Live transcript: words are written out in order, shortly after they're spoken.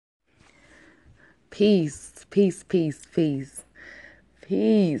Peace, peace, peace, peace,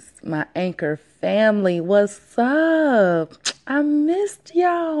 peace. My Anchor family, what's up? I missed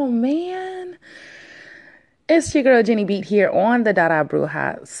y'all, man. It's your girl Jenny Beat here on the Dada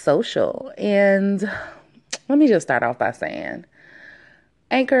Bruja social. And let me just start off by saying,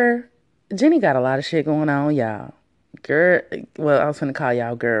 Anchor, Jenny got a lot of shit going on, y'all. Girl, well, I was going to call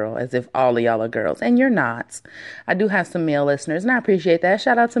y'all girl as if all of y'all are girls, and you're not. I do have some male listeners, and I appreciate that.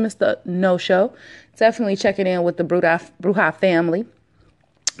 Shout out to Mr. No Show. Definitely checking in with the Bruja family.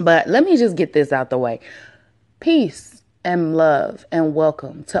 But let me just get this out the way. Peace and love and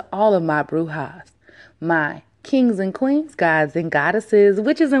welcome to all of my Brujas, my kings and queens, gods and goddesses,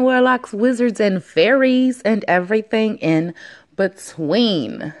 witches and warlocks, wizards and fairies, and everything in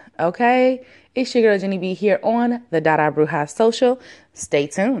between. Okay? It's your girl Jenny B here on the Dada Bruja social. Stay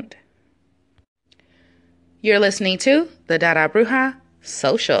tuned. You're listening to the Dada Bruja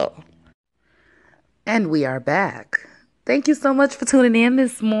social. And we are back. Thank you so much for tuning in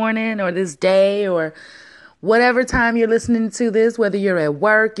this morning or this day or whatever time you're listening to this, whether you're at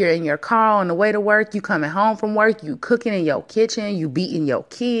work, you're in your car on the way to work, you coming home from work, you cooking in your kitchen, you beating your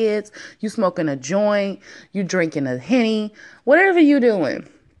kids, you smoking a joint, you drinking a Henny, whatever you doing.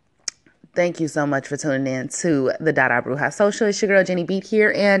 Thank you so much for tuning in to the Dada Bruja social. It's your girl Jenny Beat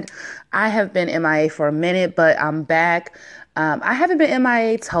here, and I have been MIA for a minute, but I'm back. I haven't been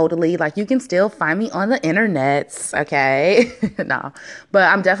MIA totally. Like, you can still find me on the internets, okay? No, but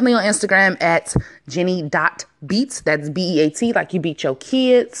I'm definitely on Instagram at jenny.beats. That's B-E-A-T, like you beat your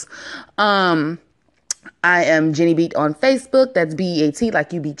kids. I am Jenny Beat on Facebook. That's B-E-A-T,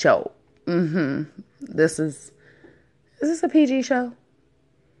 like you beat your. Is this a PG show?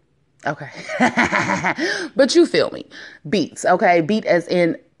 Okay. But you feel me. Beats, okay? Beat as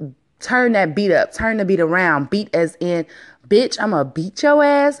in turn that beat up, turn the beat around. Beat as in, bitch, I'm gonna beat your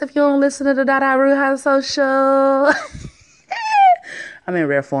ass if you don't listen to the Dada Bruja social. I'm in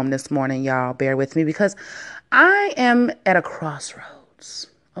rare form this morning, y'all. Bear with me because I am at a crossroads,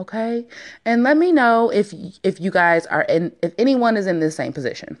 okay? And let me know if you guys are if anyone is in the same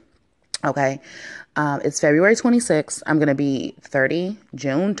position, okay? It's February 26th. I'm going to be 30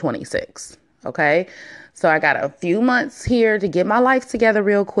 June 26th. Okay. So I got a few months here to get my life together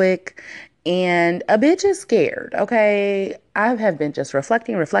real quick. And a bitch is scared. Okay. I have been just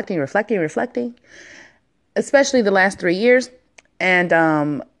reflecting, especially the last 3 years.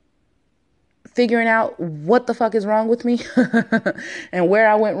 And, figuring out what the fuck is wrong with me and where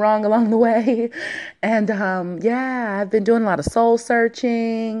I went wrong along the way. And, I've been doing a lot of soul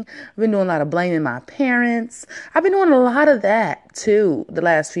searching. I've been doing a lot of blaming my parents. I've been doing a lot of that too the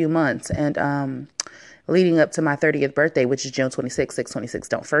last few months. And, leading up to my 30th birthday, which is June 26th, 626.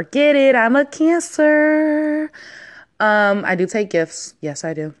 Don't forget it. I'm a Cancer. I do take gifts. Yes,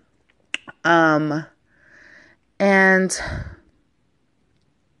 I do. And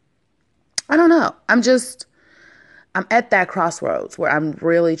I don't know. I'm at that crossroads where I'm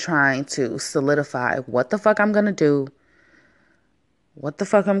really trying to solidify what the fuck I'm going to do, what the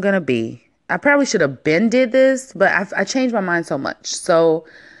fuck I'm going to be. I probably should have been did this, but I changed my mind so much. So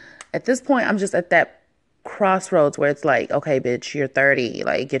at this point, I'm just at that crossroads where it's like, okay, bitch, you're 30.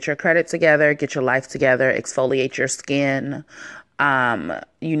 Like, get your credit together, get your life together, exfoliate your skin.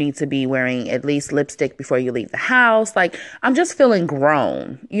 You need to be wearing at least lipstick before you leave the house. Like, I'm just feeling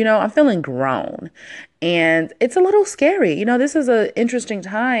grown, I'm feeling grown and it's a little scary. This is an interesting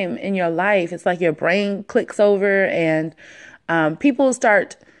time in your life. It's like your brain clicks over and, people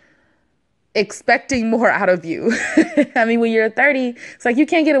start expecting more out of you. I mean, when you're 30, it's like you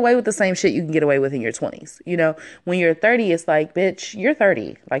can't get away with the same shit you can get away with in your 20s. When you're 30, it's like, bitch, you're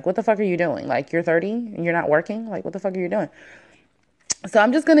 30. Like, what the fuck are you doing? Like, you're 30 and you're not working? Like, what the fuck are you doing? So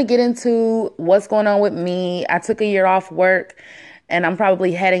I'm just going to get into what's going on with me. I took a year off work and I'm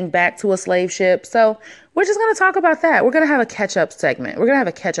probably heading back to a slave ship. So we're just going to talk about that. We're going to have a catch-up segment. We're going to have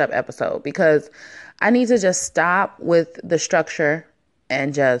a catch-up episode because I need to just stop with the structure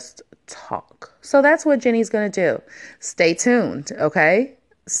and just talk. So that's what Jenny's going to do. Stay tuned, okay?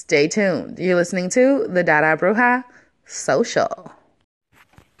 Stay tuned. You're listening to the Dada Bruja social.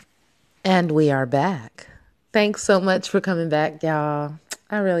 And we are back. Thanks so much for coming back, y'all.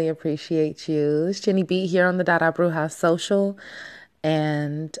 I really appreciate you. It's Jenny B here on the Dada Bruja social.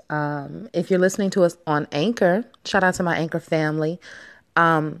 And if you're listening to us on Anchor, shout out to my Anchor family.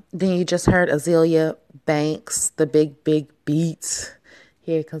 Then you just heard Azealia Banks, the big beats.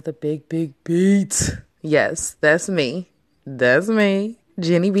 Here comes the big beats. Yes, that's me. That's me.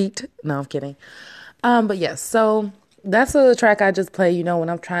 Jenny Beat. No, I'm kidding. But yes, so that's a track I just play, when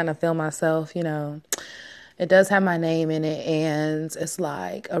I'm trying to feel myself, It does have my name in it, and it's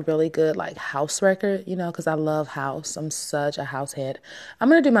like a really good like house record, you know, because I love house. I'm such a house head. I'm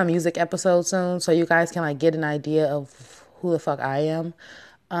gonna do my music episode soon, so you guys can like get an idea of who the fuck I am.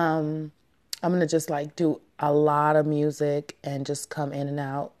 I'm gonna just like do a lot of music and just come in and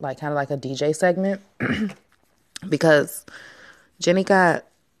out, like kind of like a DJ segment, because Jenny got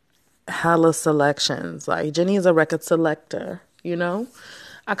hella selections. Like Jenny is a record selector, you know?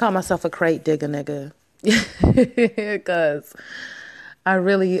 I call myself a crate digger nigga. Because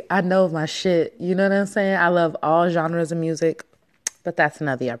I know my shit. You know what I'm saying? I love all genres of music. But that's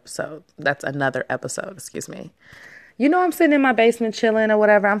another episode. Excuse me. You know, I'm sitting in my basement chilling or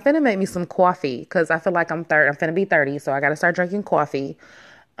whatever. I'm finna make me some coffee because I feel like I'm finna be 30, so I gotta start drinking coffee.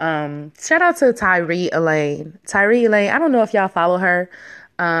 Shout out to Tyree Elaine. Tyree Elaine, I don't know if y'all follow her,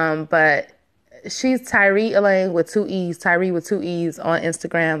 but she's Tyree Elaine with two E's, Tyree with two E's on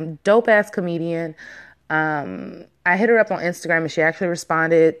Instagram. Dope ass comedian. I hit her up on Instagram and she actually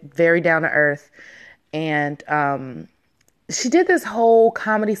responded, very down to earth. And she did this whole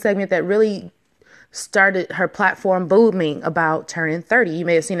comedy segment that really started her platform booming about turning 30. You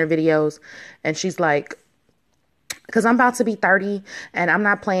may have seen her videos, and she's like, because I'm about to be 30 and I'm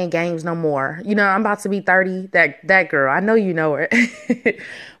not playing games no more. You know, I'm about to be 30. That girl, I know you know her.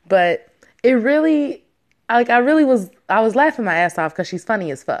 But it really, like, I was laughing my ass off because she's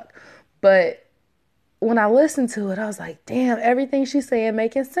funny as fuck. But when I listened to it, I was like, damn, everything she's saying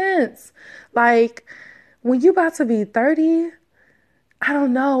making sense. Like, when you about to be 30, I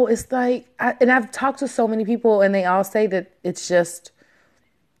don't know. It's like, and I've talked to so many people and they all say that it's just,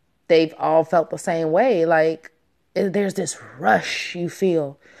 they've all felt the same way. Like, there's this rush you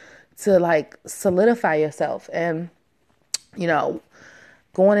feel to like solidify yourself. And, you know,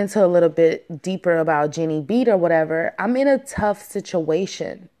 going into a little bit deeper about Jenny Beat or whatever, I'm in a tough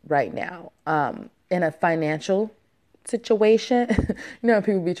situation right now, in a financial situation. You know,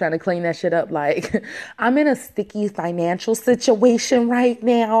 people be trying to clean that shit up. Like, I'm in a sticky financial situation right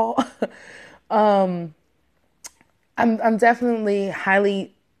now. I'm definitely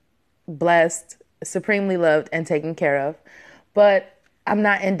highly blessed, supremely loved, and taken care of, but I'm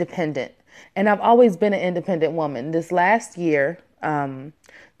not independent. And I've always been an independent woman. This last year,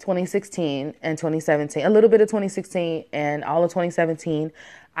 2016 and 2017, a little bit of 2016 and all of 2017,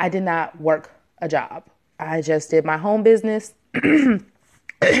 I did not work a job. I just did my home business,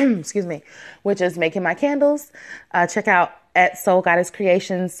 excuse me, which is making my candles. Check out at Soul Goddess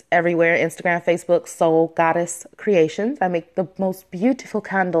Creations everywhere, Instagram, Facebook, Soul Goddess Creations. I make the most beautiful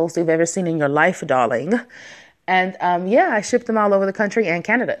candles you've ever seen in your life, darling. And yeah, I ship them all over the country and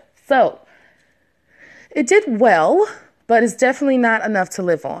Canada. So it did well, but it's definitely not enough to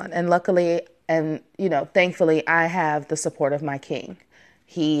live on. And luckily, and you know, thankfully, I have the support of my king.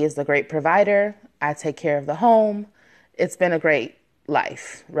 He is the great provider. I take care of the home. It's been a great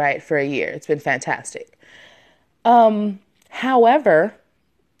life, right? For a year. It's been fantastic. However,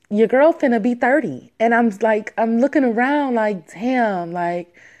 your girl finna be 30. And I'm looking around like, damn,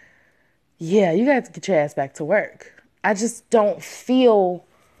 like, yeah, you got to get your ass back to work. I just don't feel,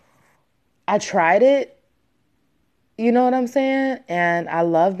 I tried it. You know what I'm saying? And I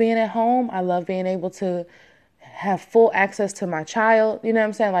love being at home. I love being able to have full access to my child. You know what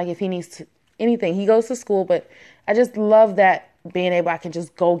I'm saying? Like if he needs to, anything, he goes to school, but I just love that being able, I can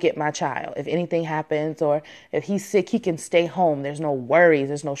just go get my child. If anything happens or if he's sick, he can stay home. There's no worries.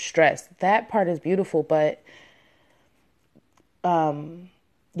 There's no stress. That part is beautiful, but the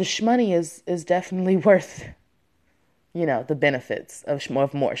shmoney is definitely worth, you know, the benefits of more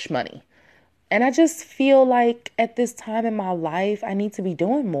shmoney. And I just feel like at this time in my life, I need to be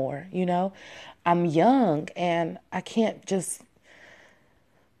doing more, you know. I'm young and I can't just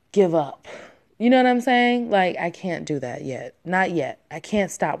give up. You know what I'm saying? Like, I can't do that yet. Not yet. I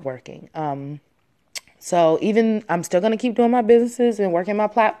can't stop working. So even I'm still going to keep doing my businesses and working my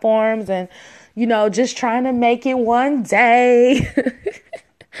platforms and, you know, just trying to make it one day.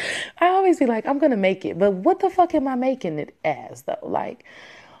 I always be like, I'm going to make it. But what the fuck am I making it as, though? Like,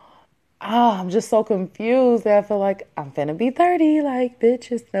 I'm just so confused that I feel like I'm finna be 30. Like,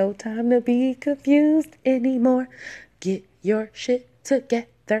 bitch, it's no time to be confused anymore. Get your shit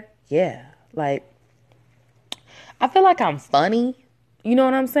together. Yeah. Like, I feel like I'm funny. You know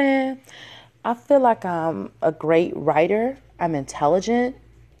what I'm saying? I feel like I'm a great writer. I'm intelligent.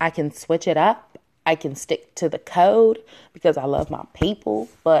 I can switch it up. I can stick to the code because I love my people,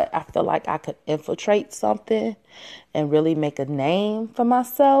 but I feel like I could infiltrate something and really make a name for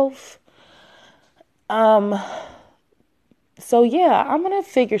myself. So yeah, I'm going to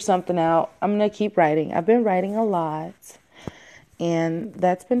figure something out. I'm going to keep writing. I've been writing a lot and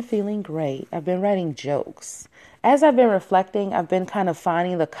that's been feeling great. I've been writing jokes. As I've been reflecting, I've been kind of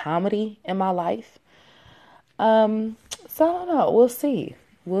finding the comedy in my life. So I don't know. We'll see.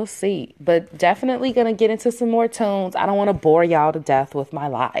 We'll see. But definitely gonna get into some more tunes. I don't want to bore y'all to death with my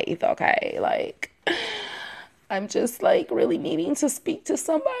life, okay? Like, I'm just like really needing to speak to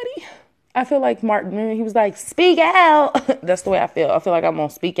somebody. I feel like Martin, he was like, speak out. That's the way I feel. I feel like I'm gonna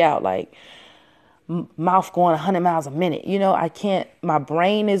speak out, like mouth going 100 miles a minute. You know, I can't, my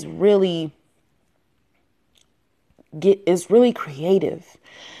brain is really creative.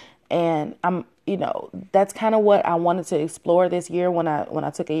 And I'm, you know, that's kind of what I wanted to explore this year when I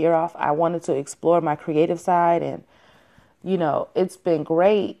took a year off. I wanted to explore my creative side, and, you know, it's been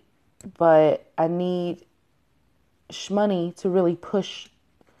great, but I need shmoney to really push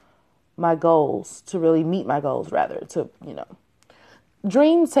my goals, to really meet my goals, rather, to, you know,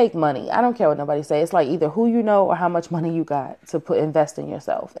 dreams take money. I don't care what nobody say. It's like either who you know or how much money you got to invest in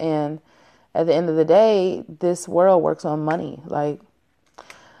yourself. And at the end of the day, this world works on money. Like,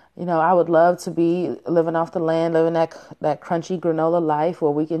 you know, I would love to be living off the land, living that crunchy granola life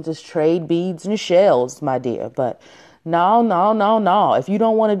where we can just trade beads and shells, my dear. But no, no, no, no. If you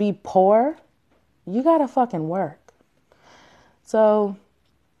don't want to be poor, you gotta fucking work. So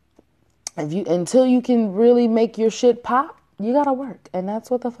until you can really make your shit pop, you gotta work. And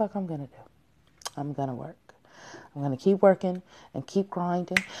that's what the fuck I'm gonna do. I'm gonna work. I'm going to keep working and keep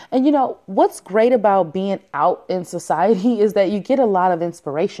grinding. And you know, what's great about being out in society is that you get a lot of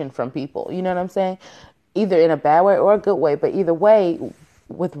inspiration from people. You know what I'm saying? Either in a bad way or a good way. But either way,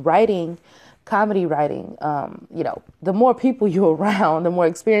 with writing, comedy writing, you know, the more people you're around, the more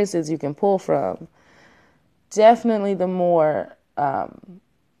experiences you can pull from, definitely the more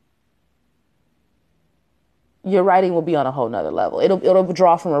your writing will be on a whole nother level. It'll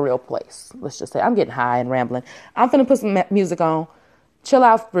draw from a real place. Let's just say I'm getting high and rambling. I'm finna put some music on, chill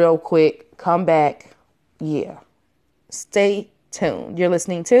out real quick, come back. Yeah. Stay tuned. You're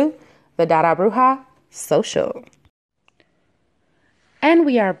listening to the Dada Bruja Social. And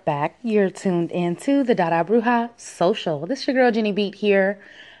we are back. You're tuned into the Dada Bruja Social. This is your girl Jenny Beat here.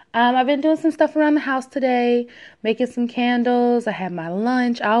 I've been doing some stuff around the house today, making some candles. I had my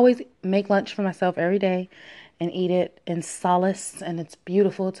lunch. I always make lunch for myself every day and eat it in solace, and it's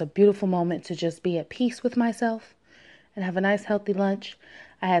beautiful. It's a beautiful moment to just be at peace with myself and have a nice healthy lunch.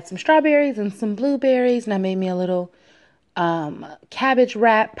 I had some strawberries and some blueberries, and I made me a little cabbage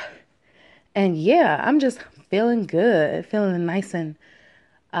wrap. And yeah, I'm just feeling good, feeling nice and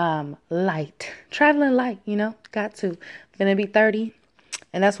light, traveling light, you know, got to. Gonna be 30,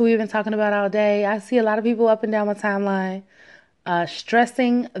 and that's what we've been talking about all day. I see a lot of people up and down my timeline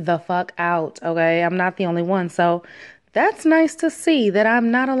stressing the fuck out, okay? I'm not the only one, so that's nice to see that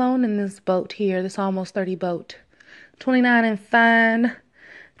I'm not alone in this boat here, this almost 30 boat. 29 and fine,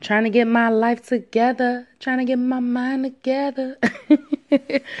 trying to get my life together, trying to get my mind together.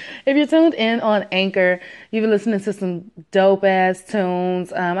 If you're tuned in on Anchor, you've been listening to some dope ass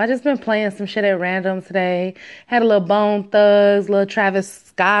tunes. I just been playing some shit at random today. Had a little Bone Thugs, little Travis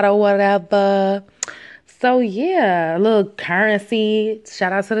Scott or whatever. So yeah, a little Currency.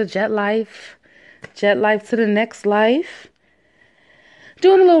 Shout out to the Jet Life. Jet Life to the next life.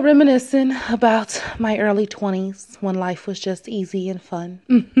 Doing a little reminiscing about my early 20s when life was just easy and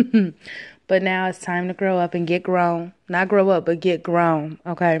fun. But now it's time to grow up and get grown. Not grow up, but get grown,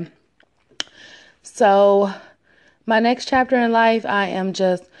 okay? So my next chapter in life, I am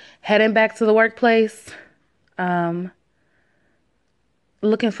just heading back to the workplace.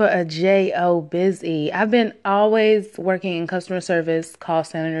 Looking for a J.O. busy. I've been always working in customer service, call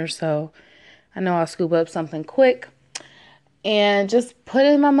center, so I know I'll scoop up something quick. And just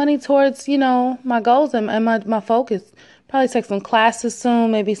putting my money towards, you know, my goals and my focus. Probably take some classes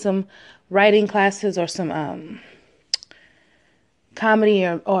soon, maybe some writing classes or some comedy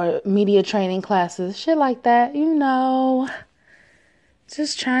or media training classes, shit like that, you know.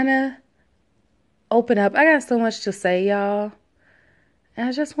 Just trying to open up. I got so much to say, y'all. And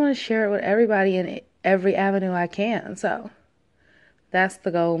I just want to share it with everybody in every avenue I can. So that's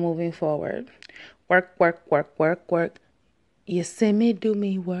the goal moving forward. Work, work, work, work, work. You see me do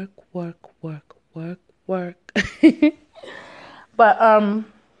me work, work, work, work, work. But I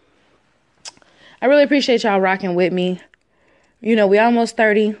really appreciate y'all rocking with me. You know, we almost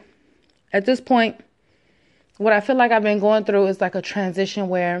 30. At this point, what I feel like I've been going through is like a transition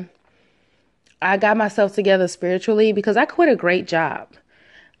where I got myself together spiritually because I quit a great job.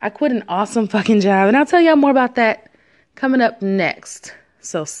 I quit an awesome fucking job. And I'll tell y'all more about that coming up next.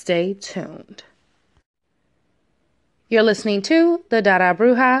 So stay tuned. You're listening to the Dada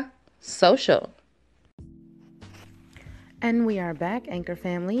Bruja Social. And we are back, Anchor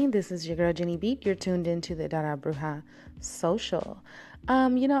family. This is your girl, Jenny Beat. You're tuned into the Dada Bruja Social.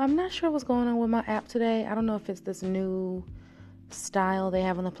 I'm not sure what's going on with my app today. I don't know if it's this new style they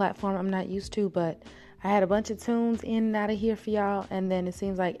have on the platform I'm not used to, but I had a bunch of tunes in and out of here for y'all, and then it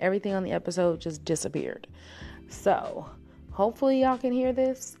seems like everything on the episode just disappeared. So, hopefully y'all can hear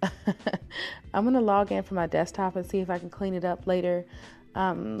this. I'm going to log in from my desktop and see if I can clean it up later.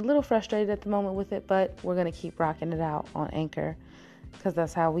 A little frustrated at the moment with it, but we're going to keep rocking it out on Anchor because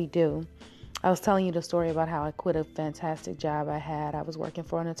that's how we do. I was telling you the story about how I quit a fantastic job I had. I was working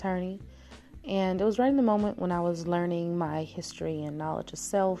for an attorney, and it was right in the moment when I was learning my history and knowledge of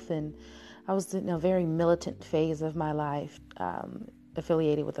self, and I was in a very militant phase of my life,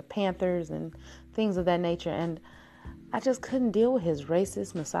 affiliated with the Panthers and things of that nature, and I just couldn't deal with his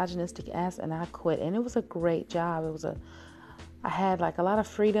racist, misogynistic ass, and I quit. And it was a great job. I had like a lot of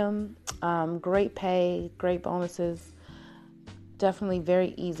freedom, great pay, great bonuses, definitely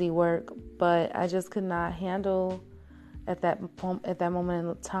very easy work, but I just could not handle at that moment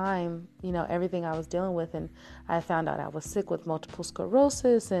in time, everything I was dealing with. And I found out I was sick with multiple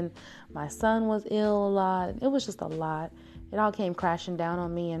sclerosis, and my son was ill a lot. It was just a lot. It all came crashing down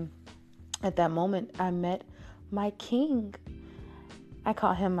on me, and at that moment I met my king. I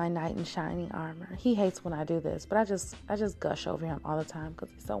call him my knight in shining armor. He hates when I do this, but I just gush over him all the time because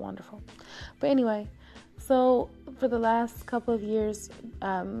he's so wonderful. But anyway, so for the last couple of years,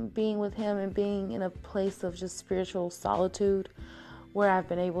 being with him and being in a place of just spiritual solitude, where I've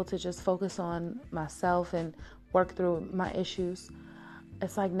been able to just focus on myself and work through my issues,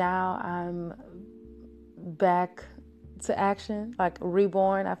 it's like now I'm back to action, like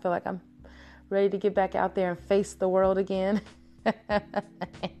reborn. I feel like I'm ready to get back out there and face the world again.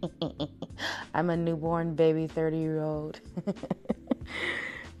 I'm a newborn baby 30-year-old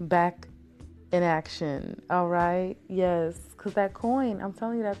back in action. All right. Yes. Because that coin, I'm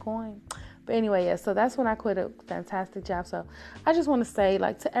telling you, that coin. But anyway, yeah, so that's when I quit a fantastic job. So I just want to say,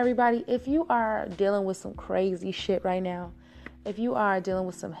 like, to everybody, if you are dealing with some crazy shit right now, if you are dealing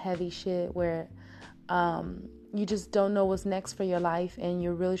with some heavy shit where you just don't know what's next for your life and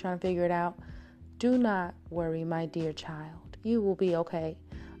you're really trying to figure it out, do not worry, my dear child. You will be okay.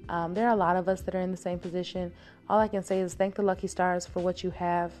 There are a lot of us that are in the same position. All I can say is thank the lucky stars for what you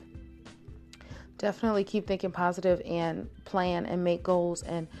have. Definitely keep thinking positive and plan and make goals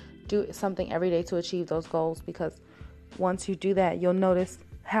and do something every day to achieve those goals, because once you do that, you'll notice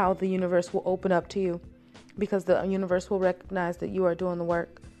how the universe will open up to you, because the universe will recognize that you are doing the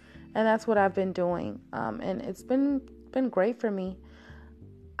work. And that's what I've been doing. And it's been great for me.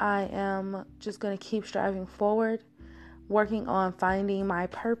 I am just going to keep striving forward, working on finding my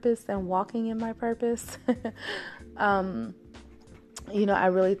purpose and walking in my purpose. I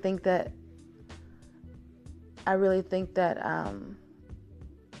really think that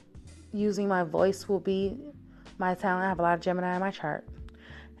using my voice will be my talent. I have a lot of Gemini in my chart.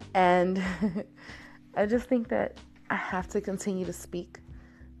 And I just think that I have to continue to speak,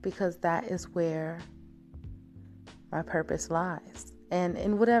 because that is where my purpose lies. And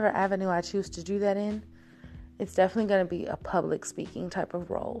in whatever avenue I choose to do that in, it's definitely going to be a public speaking type of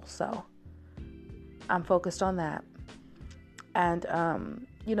role. So I'm focused on that. And,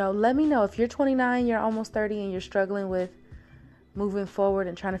 let me know if you're 29, you're almost 30, and you're struggling with moving forward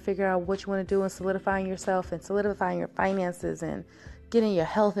and trying to figure out what you want to do and solidifying yourself and solidifying your finances and getting your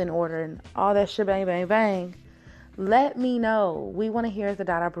health in order and all that shit, bang, bang, bang. Let me know. We want to hear the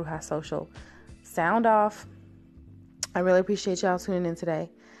Dada Bruja Social. Sound off. I really appreciate y'all tuning in today.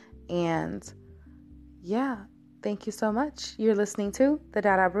 And yeah, thank you so much. You're listening to the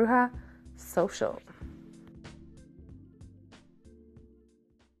Dada Bruja Social.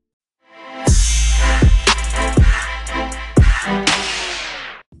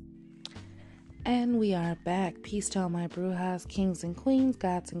 And we are back. Peace to all my brujas, kings and queens,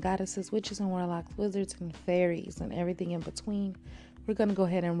 gods and goddesses, witches and warlocks, wizards and fairies, and everything in between. We're going to go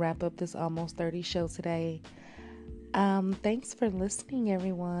ahead and wrap up this almost 30 show today. Thanks for listening,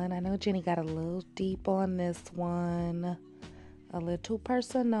 everyone. I know Jenny got a little deep on this one, a little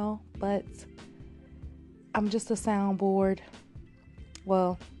personal, but I'm just a soundboard.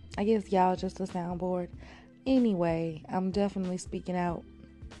 Well, I guess y'all just a soundboard. Anyway, I'm definitely speaking out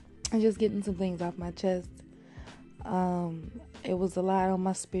and just getting some things off my chest. It was a lot on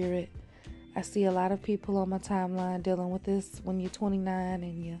my spirit. I see a lot of people on my timeline dealing with this when you're 29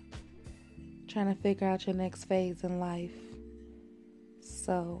 and you're trying to figure out your next phase in life.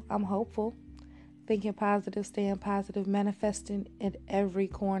 So I'm hopeful, thinking positive, staying positive, manifesting at every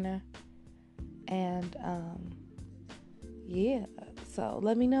corner. And so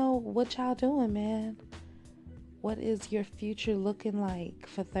let me know what y'all doing, man. What is your future looking like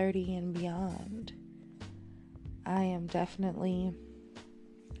for 30 and beyond? I am definitely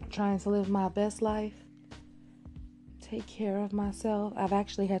trying to live my best life, take care of myself. I've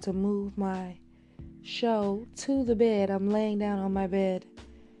actually had to move my show to the bed. I'm laying down on my bed,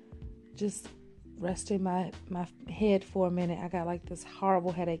 just resting my head for a minute. I got like this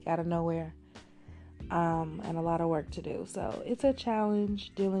horrible headache out of nowhere, and a lot of work to do. So it's a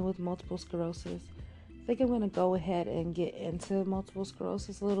challenge dealing with multiple sclerosis. I think I'm going to go ahead and get into multiple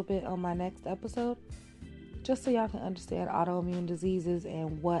sclerosis a little bit on my next episode, just so y'all can understand autoimmune diseases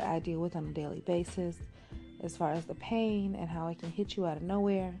and what I deal with on a daily basis as far as the pain and how it can hit you out of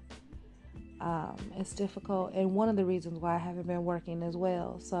nowhere. It's difficult, and one of the reasons why I haven't been working as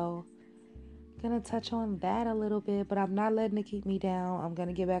well. So I'm going to touch on that a little bit, but I'm not letting it keep me down. I'm going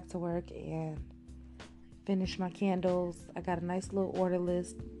to get back to work and finish my candles. I got a nice little order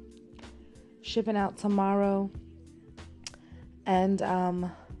list shipping out tomorrow. And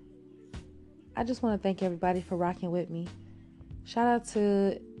I just want to thank everybody for rocking with me. Shout out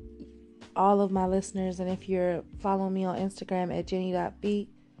to all of my listeners. And if you're following me on Instagram at jenny.beat,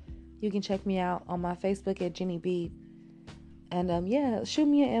 you can check me out on my Facebook at jennybeat. And yeah, shoot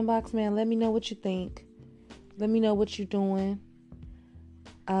me an inbox, man. Let me know what you think. Let me know what you're doing.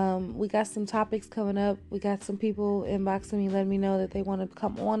 We got some topics coming up. We got some people inboxing me, letting me know that they want to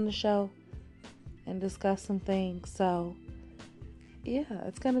come on the show and discuss some things. So yeah,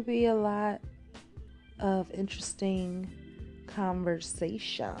 it's going to be a lot of interesting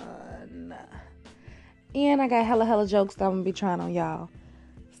conversation. And I got hella jokes that I'm going to be trying on y'all.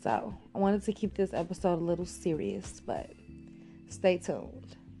 So I wanted to keep this episode a little serious, but stay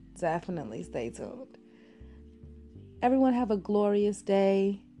tuned. Definitely stay tuned. Everyone have a glorious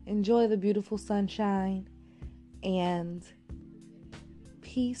day. Enjoy the beautiful sunshine. And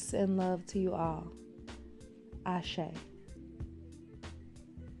peace and love to you all. Ashe.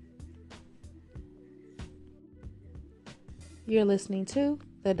 You're listening to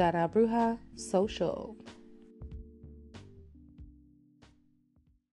the Dada Bruja Social.